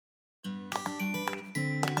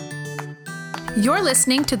You're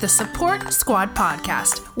listening to the Support Squad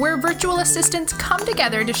podcast, where virtual assistants come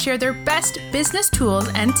together to share their best business tools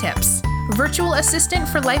and tips. Virtual assistant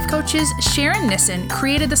for life coaches Sharon Nissen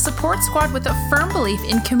created the Support Squad with a firm belief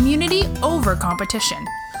in community over competition.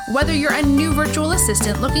 Whether you're a new virtual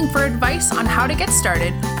assistant looking for advice on how to get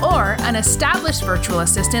started, or an established virtual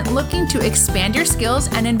assistant looking to expand your skills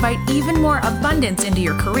and invite even more abundance into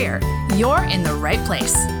your career, you're in the right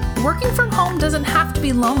place. Working from home doesn't have to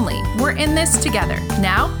be lonely. We're in this together.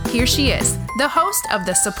 Now, here she is, the host of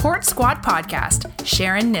the Support Squad podcast,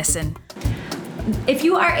 Sharon Nissen. If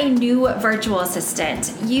you are a new virtual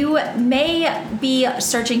assistant, you may be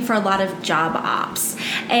searching for a lot of job ops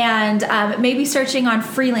and maybe searching on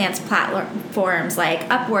freelance platforms like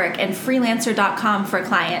Upwork and freelancer.com for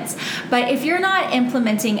clients. But if you're not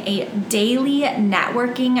implementing a daily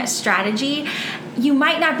networking strategy, you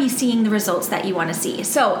might not be seeing the results that you want to see.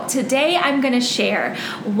 So today I'm going to share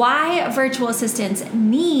why virtual assistants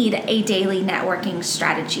need a daily networking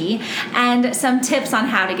strategy and some tips on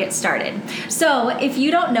how to get started. So if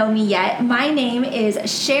you don't know me yet, my name is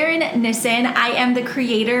Sharon Nissen. I am the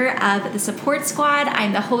creator of the Support Squad.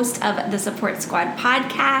 I'm the host of the Support Squad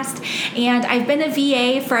podcast, and I've been a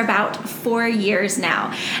VA for about 4 years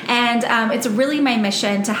now. And it's really my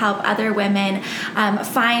mission to help other women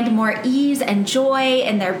find more ease and joy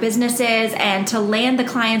in their businesses and to land the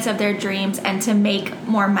clients of their dreams and to make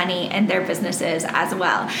more money in their businesses as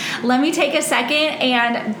well. Let me take a second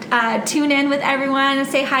and tune in with everyone and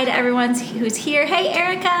say hi to everyone who's here. Hey,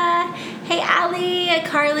 Erica. Hey, Allie,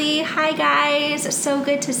 Carly. Hi, guys. So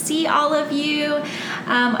good to see all of you.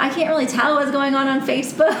 I can't really tell what's going on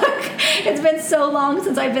Facebook. It's been so long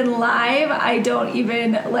since I've been live. I don't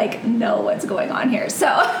even know what's going on here. So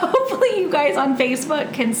hopefully you guys on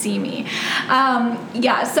Facebook can see me.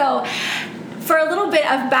 So for a little bit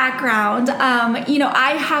of background,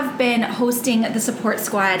 I have been hosting the Support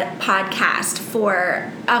Squad podcast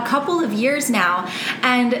for a couple of years now.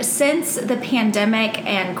 And since the pandemic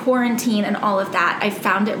and quarantine and all of that, I've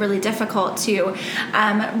found it really difficult to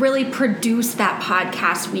really produce that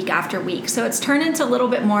podcast week after week. So it's turned into a little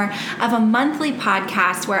bit more of a monthly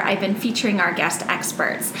podcast where I've been featuring our guest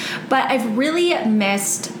experts. But I've really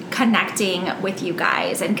missed connecting with you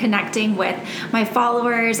guys and connecting with my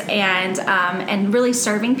followers and really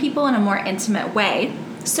serving people in a more intimate way.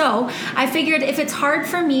 So I figured if it's hard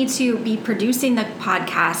for me to be producing the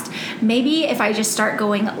podcast, maybe if I just start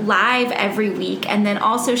going live every week and then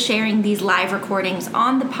also sharing these live recordings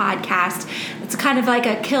on the podcast, it's kind of like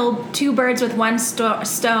a kill two birds with one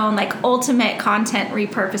stone, like ultimate content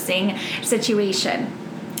repurposing situation.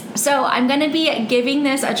 So I'm going to be giving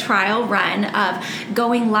this a trial run of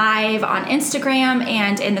going live on Instagram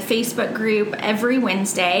and in the Facebook group every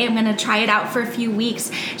Wednesday. I'm going to try it out for a few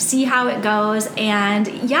weeks, see how it goes. And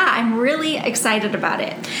yeah, I'm really excited about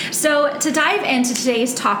it. So to dive into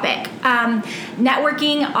today's topic,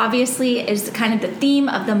 networking obviously is kind of the theme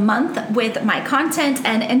of the month with my content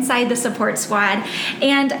and inside the Support Squad.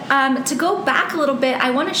 And to go back a little bit,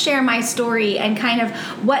 I want to share my story and kind of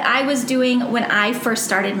what I was doing when I first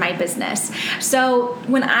started my business. So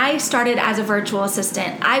when I started as a virtual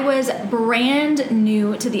assistant, I was brand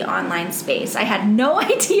new to the online space. I had no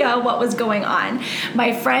idea what was going on.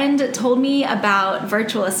 My friend told me about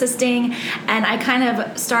virtual assisting, and I kind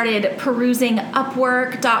of started perusing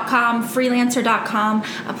Upwork.com, freelancer.com,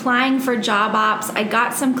 applying for job ops. I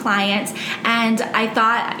got some clients, and I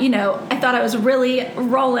thought I was really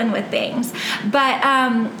rolling with things. But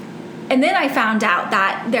and then I found out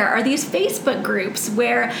that there are these Facebook groups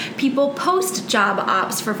where people post job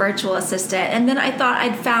ops for virtual assistant. And then I thought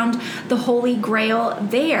I'd found the holy grail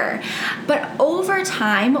there. But over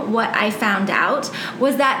time, what I found out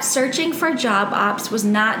was that searching for job ops was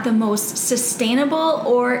not the most sustainable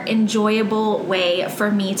or enjoyable way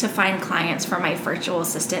for me to find clients for my virtual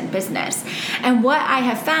assistant business. And what I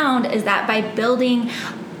have found is that by building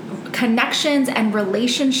connections and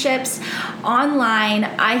relationships online,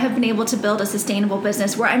 I have been able to build a sustainable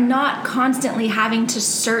business where I'm not constantly having to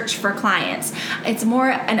search for clients. It's more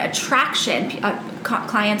an attraction.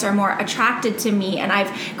 Clients are more attracted to me, and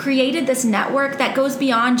I've created this network that goes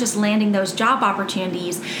beyond just landing those job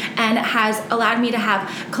opportunities and has allowed me to have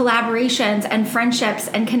collaborations and friendships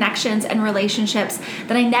and connections and relationships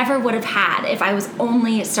that I never would have had if I was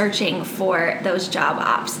only searching for those job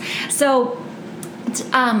ops. So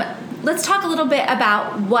let's talk a little bit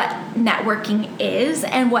about what networking is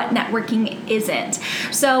and what networking isn't.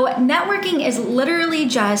 So networking is literally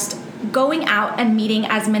just going out and meeting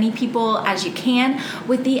as many people as you can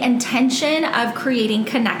with the intention of creating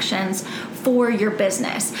connections for your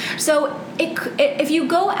business. So if you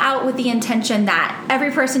go out with the intention that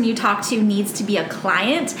every person you talk to needs to be a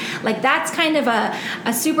client, like that's kind of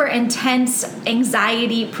a super intense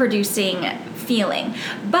anxiety producing feeling.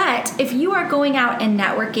 But if you are going out and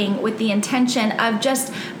networking with the intention of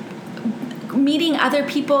just meeting other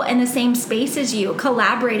people in the same space as you,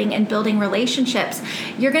 collaborating and building relationships,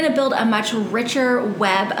 you're going to build a much richer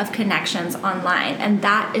web of connections online. And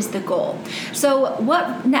that is the goal. So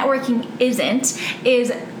what networking isn't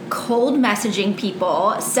is cold messaging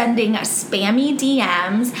people, sending spammy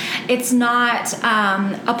DMs. It's not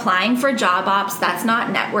applying for job ops. That's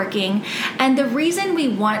not networking. And the reason we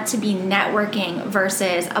want to be networking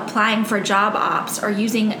versus applying for job ops or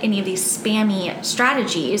using any of these spammy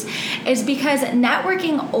strategies is because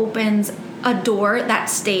networking opens a door that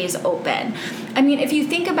stays open. I mean, if you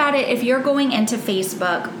think about it, if you're going into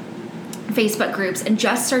Facebook groups and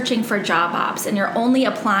just searching for job ops and you're only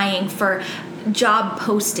applying for job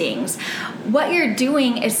postings, what you're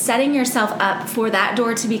doing is setting yourself up for that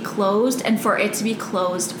door to be closed and for it to be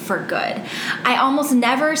closed for good. I almost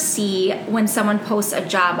never see when someone posts a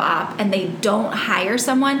job op and they don't hire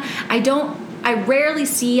someone, I rarely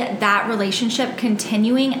see that relationship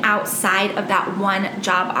continuing outside of that one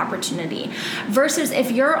job opportunity. Versus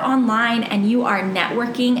if you're online and you are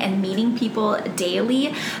networking and meeting people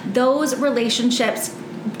daily, those relationships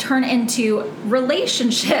turn into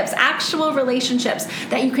relationships, actual relationships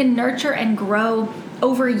that you can nurture and grow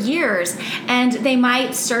over years, and they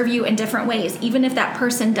might serve you in different ways. Even if that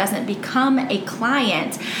person doesn't become a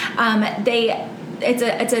client,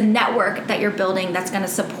 it's a network that you're building that's going to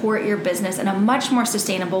support your business in a much more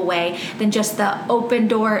sustainable way than just the open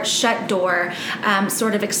door, shut door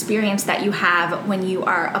sort of experience that you have when you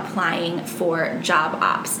are applying for job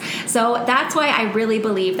ops. So that's why I really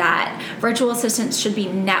believe that virtual assistants should be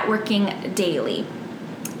networking daily.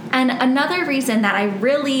 And another reason that I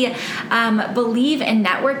really believe in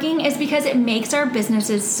networking is because it makes our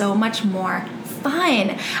businesses so much more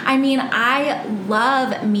fun. I mean, I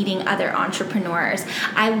love meeting other entrepreneurs.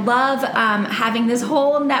 I love having this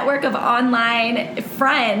whole network of online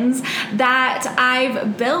friends that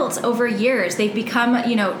I've built over years. They've become,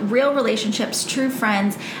 real relationships, true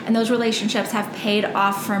friends, and those relationships have paid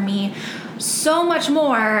off for me so much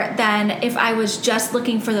more than if I was just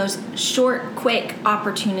looking for those short, quick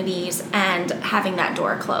opportunities and having that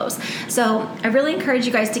door close. So I really encourage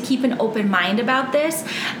you guys to keep an open mind about this.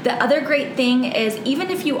 The other great thing is, even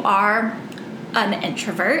if you are an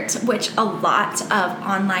introvert, which a lot of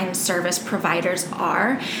online service providers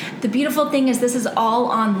are, the beautiful thing is this is all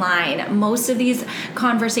online. Most of these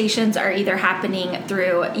conversations are either happening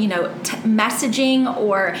through, messaging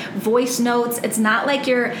or voice notes. It's not like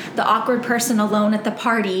you're the awkward person alone at the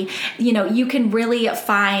party. You can really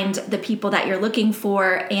find the people that you're looking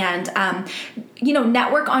for and,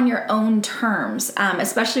 network on your own terms,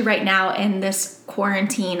 especially right now in this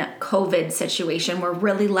quarantine COVID situation. We're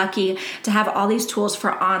really lucky to have all these tools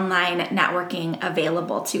for online networking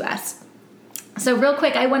available to us. So real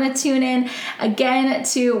quick, I want to tune in again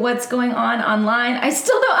to what's going on online. I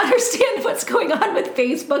still don't understand what's going on with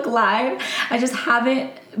Facebook Live. I just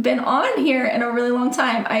haven't been on here in a really long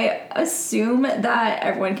time. I assume that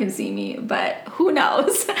everyone can see me, but who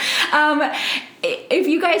knows? If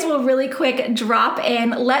you guys will really quick drop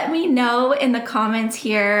in, let me know in the comments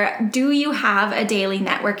here, do you have a daily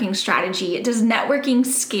networking strategy? Does networking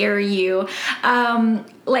scare you?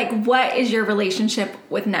 What is your relationship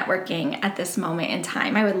with networking at this moment in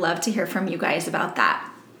time? I would love to hear from you guys about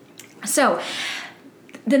that. So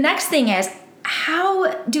the next thing is,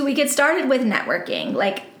 how do we get started with networking?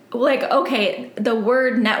 Okay, the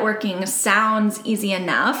word networking sounds easy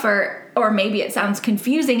enough, or maybe it sounds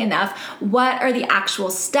confusing enough. What are the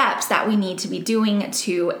actual steps that we need to be doing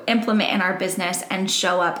to implement in our business and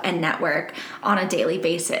show up and network on a daily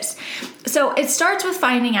basis? So it starts with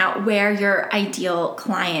finding out where your ideal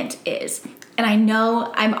client is. And I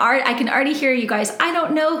know I can already hear you guys, I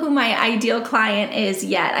don't know who my ideal client is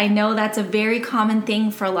yet. I know that's a very common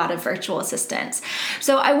thing for a lot of virtual assistants.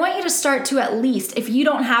 So I want you to start to, at least, if you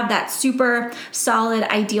don't have that super solid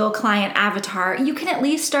ideal client avatar, you can at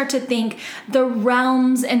least start to think the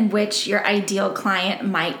realms in which your ideal client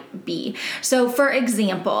might be. So for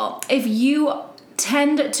example, if you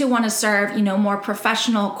tend to want to serve, more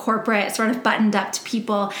professional, corporate, sort of buttoned up to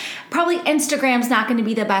people, probably Instagram's not going to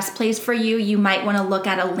be the best place for you. You might want to look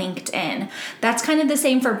at a LinkedIn. That's kind of the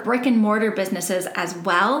same for brick and mortar businesses as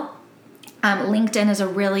well. LinkedIn is a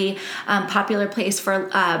really popular place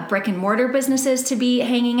for brick and mortar businesses to be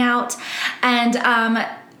hanging out. And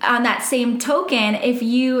on that same token, if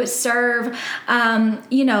you serve, young,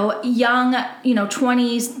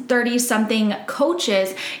 20s, 30s something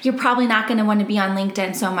coaches, you're probably not going to want to be on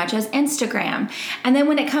LinkedIn so much as Instagram. And then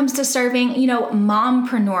when it comes to serving,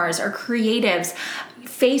 mompreneurs or creatives,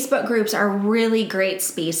 Facebook groups are really great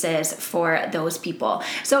spaces for those people.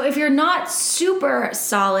 So if you're not super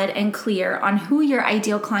solid and clear on who your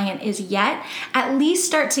ideal client is yet, at least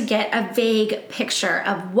start to get a vague picture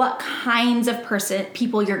of what kinds of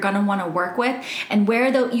people you're going to want to work with and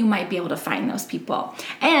where you might be able to find those people.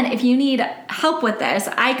 And if you need help with this,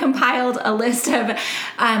 I compiled a list of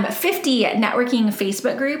 50 networking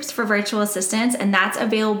Facebook groups for virtual assistants, and that's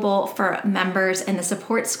available for members in the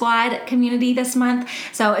Support Squad community this month.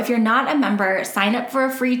 So if you're not a member, sign up for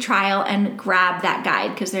a free trial and grab that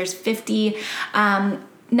guide, because there's 50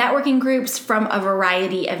 networking groups from a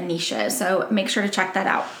variety of niches. So make sure to check that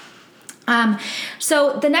out.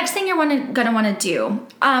 So the next thing you're going to want to do,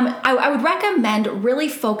 I would recommend really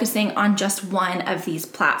focusing on just one of these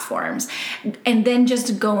platforms and then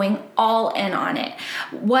just going all in on it.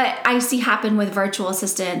 What I see happen with virtual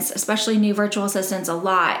assistants, especially new virtual assistants, a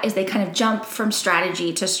lot is they kind of jump from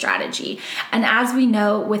strategy to strategy. And as we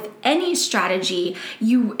know, with any strategy,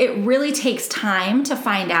 it really takes time to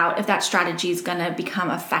find out if that strategy is going to become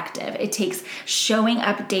effective. It takes showing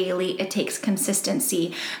up daily. It takes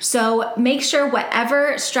consistency. So make sure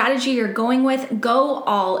whatever strategy you're going with, go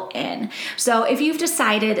all in. So if you've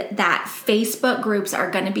decided that Facebook groups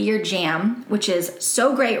are going to be your jam, which is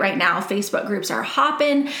so great right now, Facebook groups are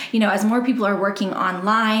hopping, as more people are working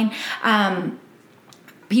online,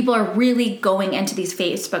 people are really going into these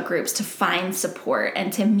Facebook groups to find support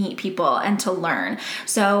and to meet people and to learn.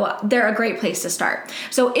 So they're a great place to start.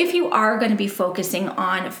 So if you are going to be focusing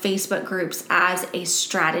on Facebook groups as a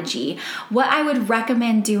strategy, what I would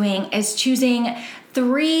recommend doing is choosing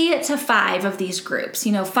 3 to 5 of these groups.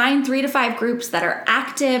 Find 3 to 5 groups that are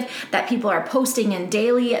active, that people are posting in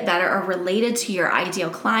daily, that are related to your ideal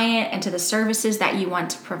client and to the services that you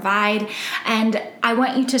want to provide. And I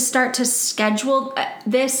want you to start to schedule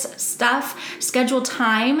this stuff, schedule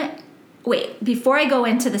time. Wait, before I go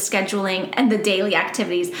into the scheduling and the daily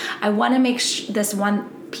activities, I want to make this one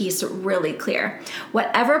piece really clear.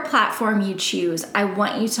 Whatever platform you choose, I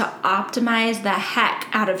want you to optimize the heck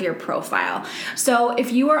out of your profile. So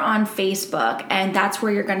if you are on Facebook and that's where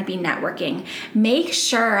you're going to be networking, make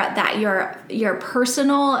sure that your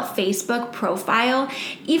personal Facebook profile,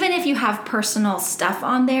 even if you have personal stuff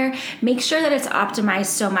on there, make sure that it's optimized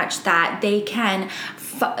so much that they can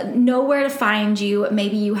know where to find you.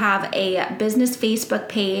 Maybe you have a business Facebook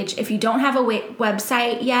page. If you don't have a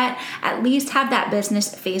website yet, at least have that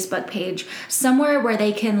business Facebook page somewhere where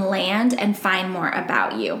they can land and find more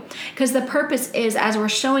about you. Because the purpose is, as we're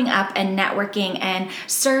showing up and networking and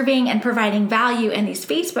serving and providing value in these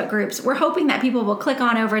Facebook groups, we're hoping that people will click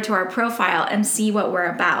on over to our profile and see what we're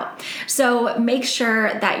about. So make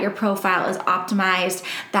sure that your profile is optimized,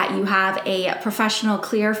 that you have a professional,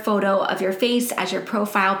 clear photo of your face as your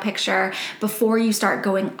profile picture before you start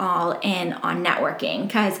going all in on networking,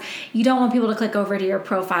 because you don't want people to click over to your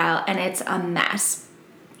profile and it's a mess.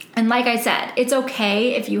 And like I said, it's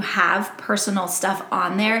okay if you have personal stuff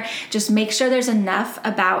on there. Just make sure there's enough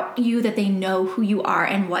about you that they know who you are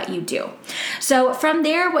and what you do. So from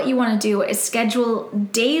there, what you want to do is schedule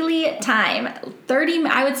daily time,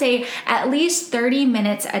 I would say at least 30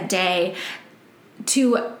 minutes a day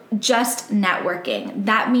to just networking.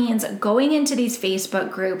 That means going into these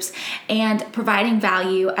Facebook groups and providing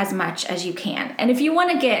value as much as you can. And if you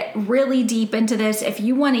want to get really deep into this, if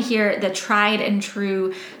you want to hear the tried and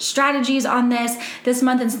true strategies on this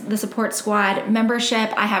month in the Support Squad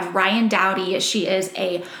membership, I have Ryan Dowdy. She is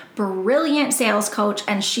a brilliant sales coach,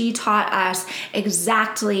 and she taught us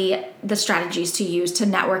exactly the strategies to use to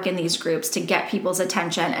network in these groups to get people's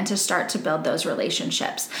attention and to start to build those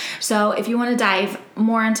relationships. So if you want to dive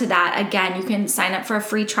more into that, again, you can sign up for a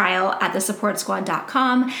free trial at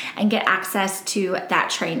thesupportsquad.com and get access to that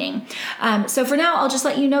training. So for now, I'll just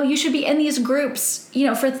let you know you should be in these groups,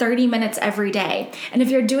 for 30 minutes every day. And if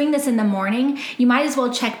you're doing this in the morning, you might as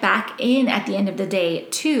well check back in at the end of the day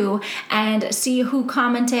too and see who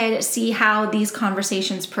commented, see how these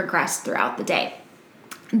conversations progress throughout the day.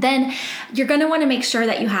 Then you're going to want to make sure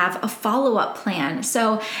that you have a follow-up plan.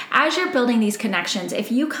 So as you're building these connections, if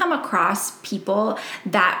you come across people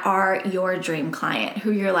that are your dream client,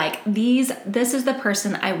 who you're like, this is the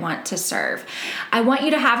person I want to serve, I want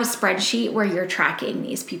you to have a spreadsheet where you're tracking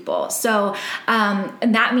these people. So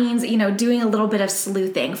and that means, doing a little bit of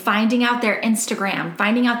sleuthing, finding out their Instagram,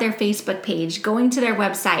 finding out their Facebook page, going to their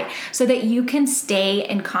website so that you can stay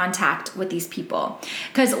in contact with these people.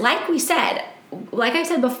 Because like we said, like I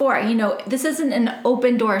said before, this isn't an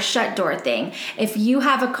open door, shut door thing. If you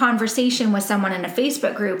have a conversation with someone in a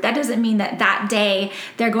Facebook group, that doesn't mean that day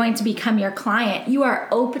they're going to become your client. You are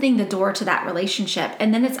opening the door to that relationship.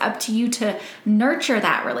 And then it's up to you to nurture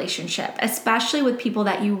that relationship, especially with people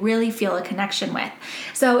that you really feel a connection with.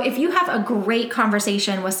 So if you have a great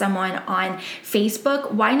conversation with someone on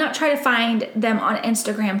Facebook, why not try to find them on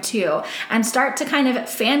Instagram too, and start to kind of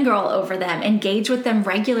fangirl over them, engage with them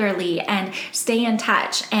regularly, and stay in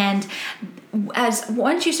touch. And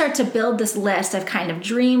once you start to build this list of kind of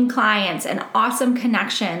dream clients and awesome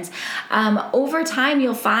connections, over time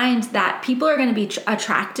you'll find that people are going to be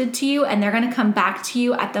attracted to you, and they're going to come back to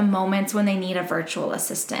you at the moments when they need a virtual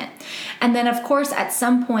assistant. And then of course at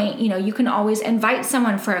some point, you can always invite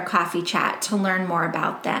someone for a coffee chat to learn more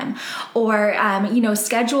about them, or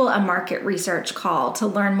schedule a market research call to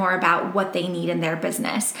learn more about what they need in their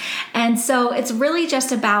business. And so it's really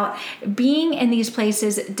just about being in these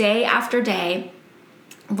places day after day,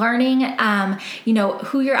 learning,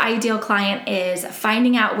 who your ideal client is,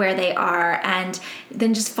 finding out where they are, and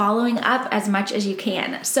then just following up as much as you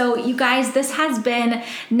can. So you guys, this has been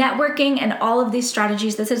networking and all of these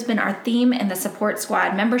strategies. This has been our theme in the Support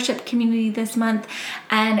Squad membership community this month,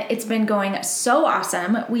 and it's been going so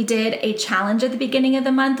awesome. We did a challenge at the beginning of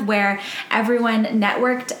the month where everyone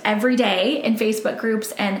networked every day in Facebook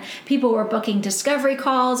groups, and people were booking discovery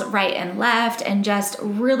calls right and left, and just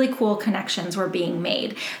really cool connections were being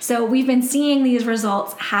made. So we've been seeing these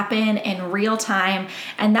results happen in real time,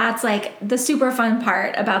 and that's like the super fun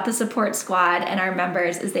part about the Support Squad and our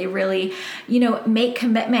members is they really, make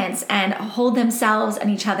commitments and hold themselves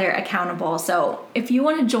and each other accountable. So if you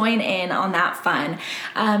want to join in on that fun,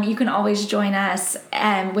 you can always join us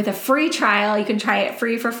with a free trial. You can try it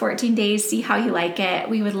free for 14 days, see how you like it.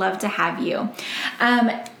 We would love to have you.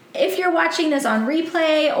 If you're watching this on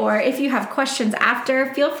replay, or if you have questions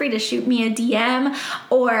after, feel free to shoot me a DM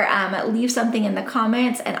or leave something in the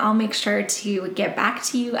comments, and I'll make sure to get back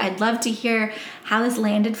to you. I'd love to hear how this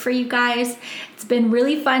landed for you guys. It's been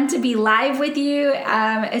really fun to be live with you.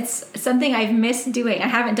 It's something I've missed doing. I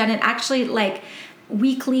haven't done it actually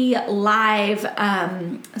weekly live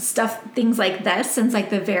things like this since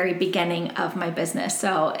the very beginning of my business.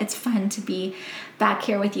 So it's fun to be back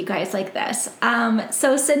here with you guys like this.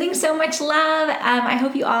 So sending so much love. I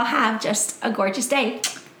hope you all have just a gorgeous day.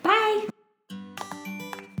 Bye.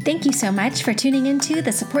 Thank you so much for tuning into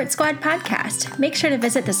the Support Squad podcast. Make sure to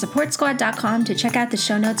visit thesupportsquad.com to check out the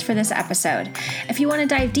show notes for this episode. If you want to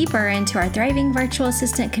dive deeper into our thriving virtual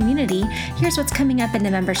assistant community, here's what's coming up in the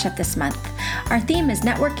membership this month. Our theme is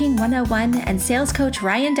Networking 101, and sales coach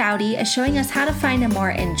Ryan Dowdy is showing us how to find a more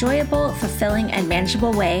enjoyable, fulfilling, and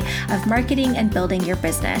manageable way of marketing and building your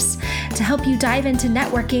business. To help you dive into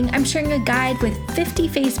networking, I'm sharing a guide with 50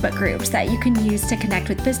 Facebook groups that you can use to connect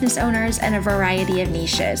with business owners in a variety of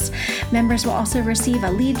niches. Members will also receive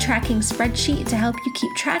a lead tracking spreadsheet to help you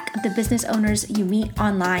keep track of the business owners you meet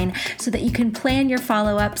online so that you can plan your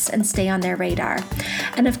follow-ups and stay on their radar.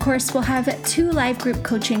 And of course, we'll have 2 live group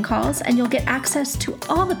coaching calls, and you'll get access to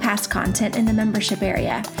all the past content in the membership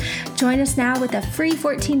area. Join us now with a free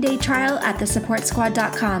 14-day trial at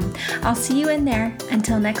thesupportsquad.com. I'll see you in there.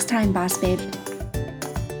 Until next time, Boss Babe.